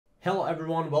Hello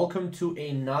everyone, welcome to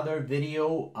another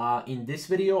video. In this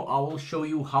video, I will show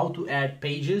you how to add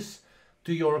pages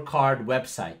to your card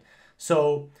website.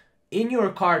 So in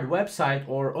your card website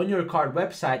or on your card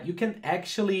website, you can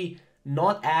actually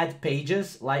not add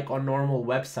pages like on normal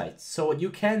websites. So what you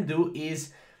can do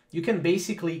is you can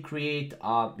basically create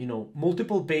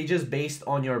multiple pages based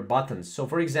on your buttons. So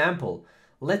for example,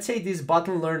 let's say this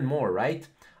button learn more, right?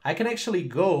 I can actually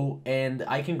go and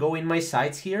I can go in my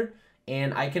sites here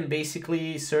and I can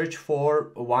basically search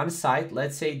for one site,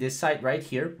 let's say this site right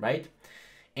here, right?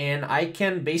 And I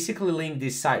can basically link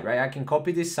this site, right? I can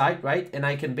copy this site, right? And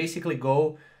I can basically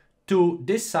go to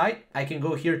this site. I can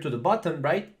go here to the button,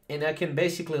 right? And I can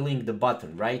basically link the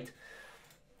button, right?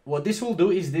 What this will do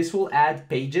is this will add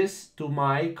pages to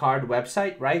my card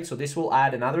website, right? So this will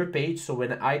add another page. So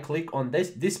when I click on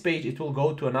this page, it will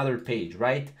go to another page,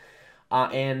 right?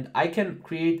 And I can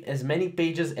create as many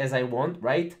pages as I want,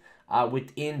 right?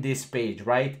 Within this page,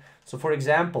 right? So for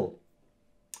example,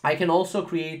 I can also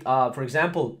create, for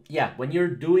example, when you're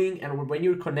doing and when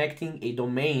you're connecting a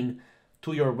domain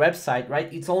to your website,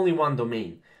 right? It's only one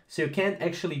domain. So you can't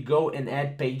actually go and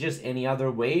add pages any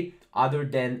other way other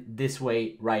than this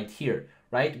way right here,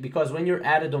 right? Because when you're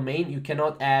at a domain, you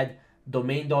cannot add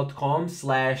domain.com/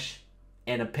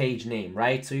 and a page name,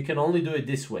 right? So you can only do it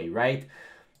this way, right?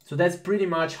 So that's pretty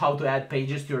much how to add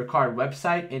pages to your card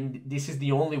website, and this is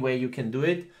the only way you can do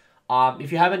it.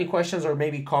 If you have any questions or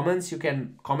maybe comments, you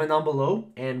can comment down below,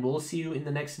 and we'll see you in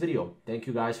the next video. Thank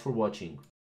you guys for watching.